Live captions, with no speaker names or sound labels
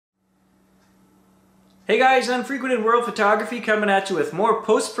Hey guys, Unfrequented World Photography coming at you with more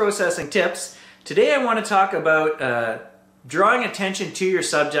post-processing tips. Today I want to talk about drawing attention to your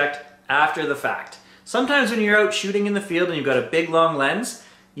subject after the fact. Sometimes when you're out shooting in the field and you've got a big long lens,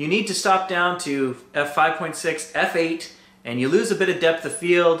 you need to stop down to f5.6, f8, and you lose a bit of depth of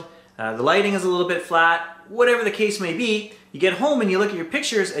field, the lighting is a little bit flat, whatever the case may be. You get home and you look at your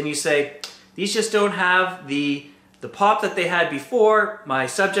pictures and you say, these just don't have the pop that they had before, my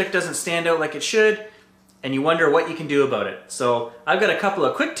subject doesn't stand out like it should, and you wonder what you can do about it. So I've got a couple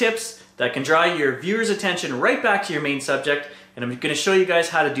of quick tips that can draw your viewer's attention right back to your main subject, and I'm going to show you guys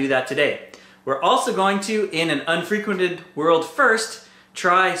how to do that today. We're also going to, in an unfrequented world first,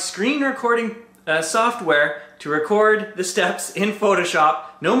 try screen recording software to record the steps in Photoshop.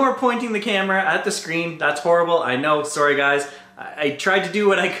 No more pointing the camera at the screen. That's horrible. I know, sorry guys. I tried to do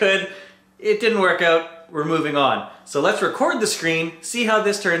what I could. It didn't work out. We're moving on. So let's record the screen, see how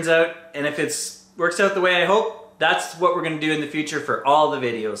this turns out, and if it works out the way I hope, that's what we're going to do in the future for all the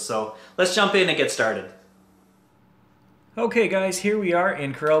videos. So let's jump in and get started. Okay guys, here we are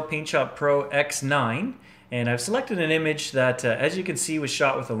in Corel Paint Shop Pro X9, and I've selected an image that as you can see was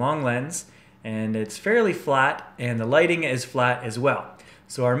shot with a long lens, and it's fairly flat and the lighting is flat as well.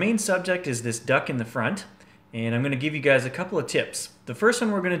 So our main subject is this duck in the front, and I'm going to give you guys a couple of tips. The first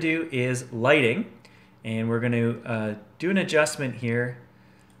one we're going to do is lighting, and we're going to do an adjustment here.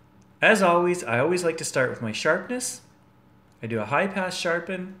 As always, I always like to start with my sharpness. I do a high pass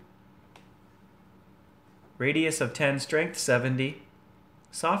sharpen, radius of 10, strength 70,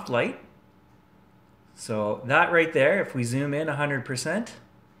 soft light. So that right there, if we zoom in 100%,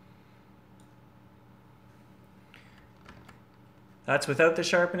 that's without the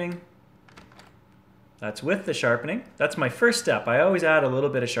sharpening. That's with the sharpening. That's my first step. I always add a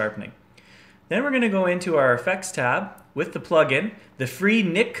little bit of sharpening. Then we're going to go into our effects tab with the plugin, the free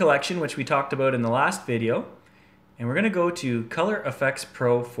Nik collection, which we talked about in the last video, and we're going to go to Color Effects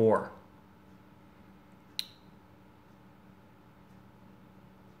Pro 4.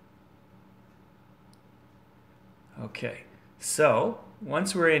 Okay, so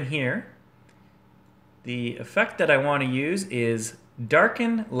once we're in here, the effect that I want to use is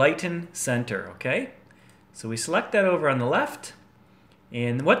Darken, Lighten, Center, okay? So we select that over on the left,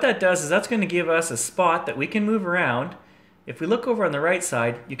 and what that does is that's going to give us a spot that we can move around. If we look over on the right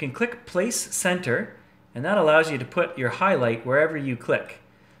side, you can click Place Center, and that allows you to put your highlight wherever you click.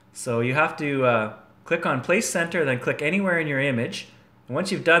 So you have to click on Place Center, then click anywhere in your image. And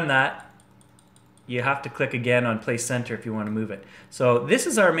once you've done that, you have to click again on Place Center if you want to move it. So this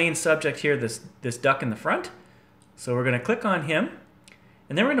is our main subject here, this duck in the front. So we're going to click on him,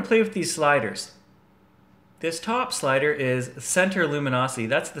 and then we're going to play with these sliders. This top slider is center luminosity.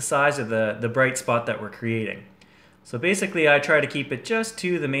 That's the size of the bright spot that we're creating. So basically I try to keep it just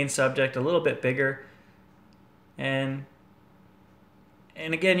to the main subject, a little bit bigger. And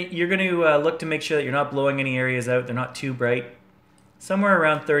again, you're going to look to make sure that you're not blowing any areas out. They're not too bright. Somewhere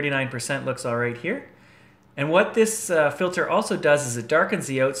around 39% looks all right here. And what this filter also does is it darkens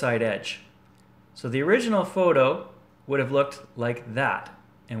the outside edge. So the original photo would have looked like that.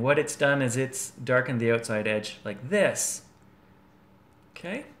 And what it's done is it's darkened the outside edge like this.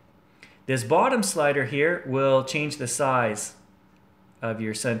 Okay? This bottom slider here will change the size of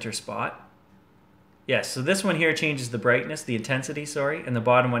your center spot. Yes, so this one here changes the brightness, the intensity, sorry, and the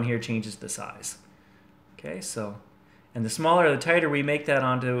bottom one here changes the size. Okay, so, and the smaller or the tighter we make that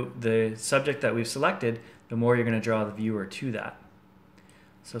onto the subject that we've selected, the more you're going to draw the viewer to that.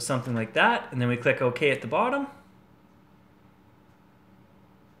 So something like that, and then we click OK at the bottom.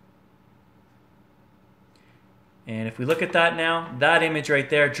 And if we look at that now, that image right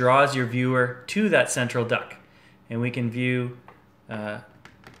there draws your viewer to that central duck. And we can view,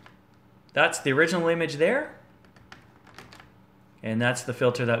 that's the original image there. And that's the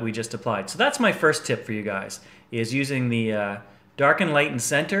filter that we just applied. So that's my first tip for you guys, is using the Darken, Lighten,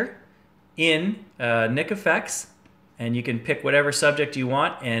 Center in Nik Effects. And you can pick whatever subject you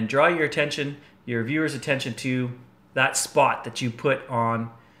want and draw your attention, your viewer's attention to that spot that you put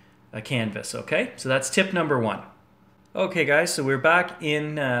on a canvas, okay? So that's tip number one. Okay guys, so we're back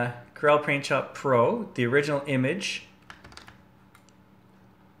in Corel Paint Shop Pro, the original image.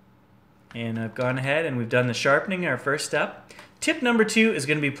 And I've gone ahead and we've done the sharpening, our first step. Tip number two is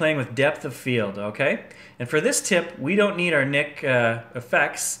going to be playing with depth of field, okay? And for this tip, we don't need our Nik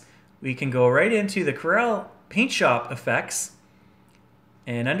effects. We can go right into the Corel Paint Shop effects.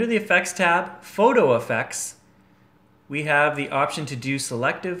 And under the Effects tab, Photo Effects, we have the option to do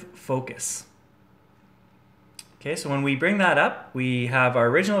Selective Focus. Okay, so when we bring that up, we have our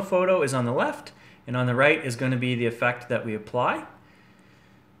original photo is on the left, and on the right is going to be the effect that we apply.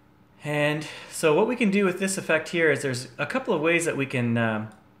 And so what we can do with this effect here is there's a couple of ways that we can,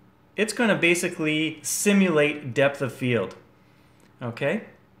 it's going to basically simulate depth of field. Okay?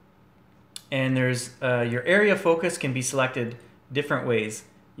 And there's, your area of focus can be selected different ways.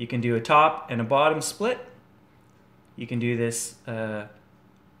 You can do a top and a bottom split. You can do this,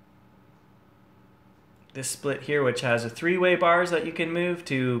 this split here, which has a three-way bars that you can move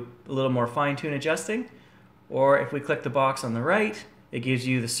to a little more fine-tune adjusting. Or if we click the box on the right, it gives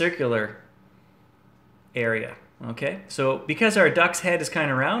you the circular area. Okay, so because our duck's head is kind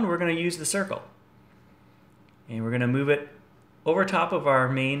of round, we're going to use the circle. And we're going to move it over top of our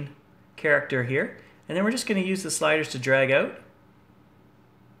main character here. And then we're just going to use the sliders to drag out.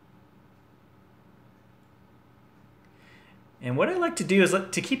 And what I like to do is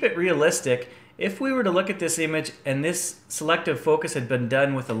to keep it realistic. If we were to look at this image and this selective focus had been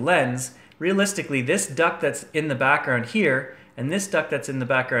done with a lens, realistically this duck that's in the background here and this duck that's in the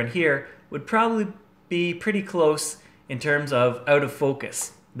background here would probably be pretty close in terms of out of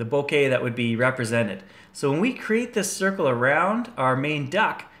focus, the bokeh that would be represented. So when we create this circle around our main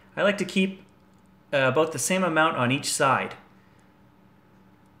duck, I like to keep about the same amount on each side.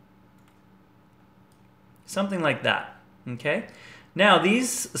 Something like that. Okay. Now these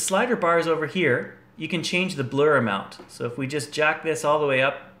slider bars over here, you can change the blur amount. So if we just jack this all the way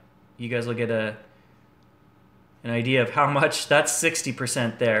up, you guys will get an idea of how much. That's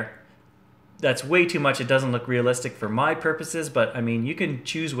 60% there. That's way too much. It doesn't look realistic for my purposes, but I mean, you can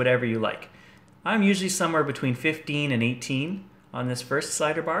choose whatever you like. I'm usually somewhere between 15 and 18 on this first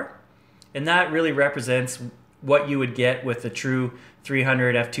slider bar. And that really represents what you would get with a true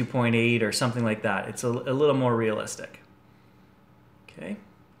 300 f2.8 or something like that. It's a little more realistic. Okay.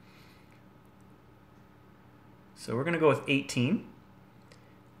 So we're going to go with 18.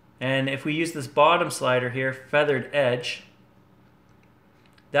 And if we use this bottom slider here, feathered edge,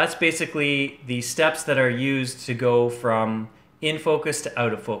 that's basically the steps that are used to go from in focus to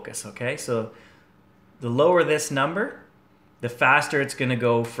out of focus. Okay, so the lower this number, the faster it's going to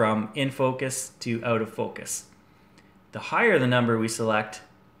go from in focus to out of focus. The higher the number we select,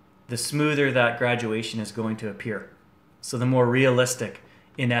 the smoother that graduation is going to appear. So the more realistic,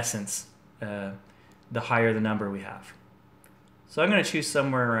 in essence, the higher the number we have. So I'm going to choose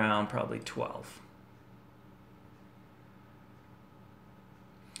somewhere around probably 12.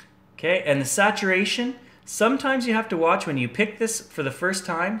 Okay, and the saturation, sometimes you have to watch when you pick this for the first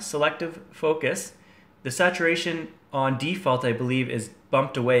time, selective focus, the saturation on default, I believe, is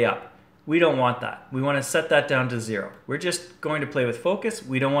bumped way up. We don't want that. We want to set that down to 0. We're just going to play with focus.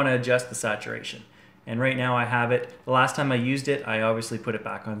 We don't want to adjust the saturation. And right now I have it. The last time I used it, I obviously put it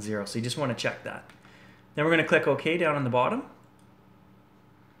back on 0. So you just want to check that. Then we're going to click OK down on the bottom.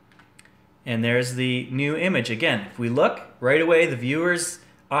 And there's the new image. Again, if we look, right away the viewer's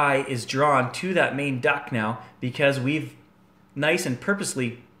eye is drawn to that main duck now because we've nice and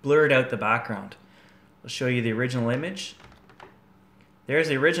purposely blurred out the background. I'll show you the original image. There's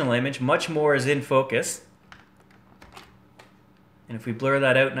the original image. Much more is in focus. And if we blur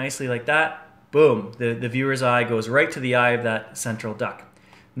that out nicely like that, boom, the viewer's eye goes right to the eye of that central duck.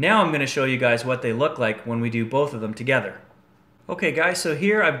 Now I'm going to show you guys what they look like when we do both of them together. Okay guys, so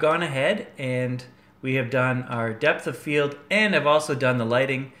here I've gone ahead and we have done our depth of field and I've also done the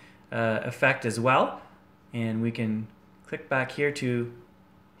lighting effect as well. And we can click back here to,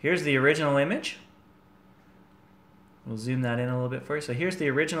 here's the original image. We'll zoom that in a little bit first. So here's the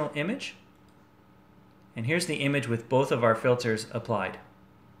original image. And here's the image with both of our filters applied.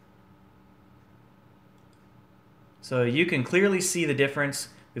 So you can clearly see the difference.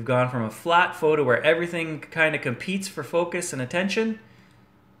 We've gone from a flat photo where everything kind of competes for focus and attention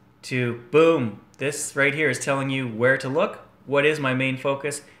to boom, this right here is telling you where to look. What is my main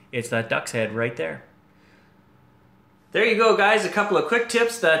focus? It's that duck's head right there. There you go guys, a couple of quick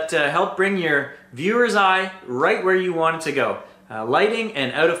tips that help bring your viewer's eye right where you want it to go. Lighting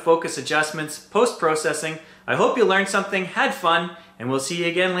and out of focus adjustments, post-processing. I hope you learned something, had fun, and we'll see you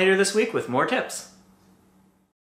again later this week with more tips.